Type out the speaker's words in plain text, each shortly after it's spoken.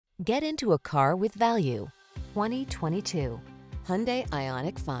Get into a car with value. 2022 Hyundai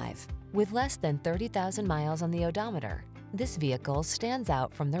IONIQ 5. With less than 30,000 miles on the odometer, this vehicle stands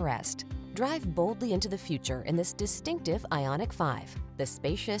out from the rest. Drive boldly into the future in this distinctive IONIQ 5, the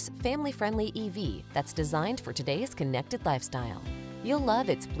spacious, family-friendly EV that's designed for today's connected lifestyle. You'll love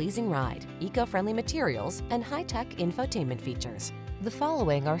its pleasing ride, eco-friendly materials, and high-tech infotainment features. The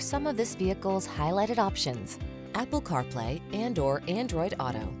following are some of this vehicle's highlighted options: Apple CarPlay and/or Android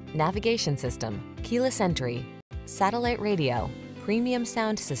Auto, navigation system, keyless entry, satellite radio, premium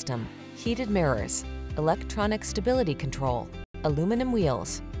sound system, heated mirrors, electronic stability control, aluminum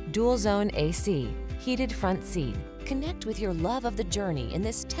wheels, dual zone AC, heated front seat. Connect with your love of the journey in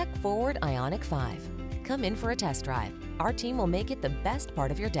this tech-forward IONIQ 5. Come in for a test drive. Our team will make it the best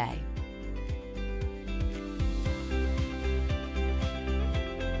part of your day.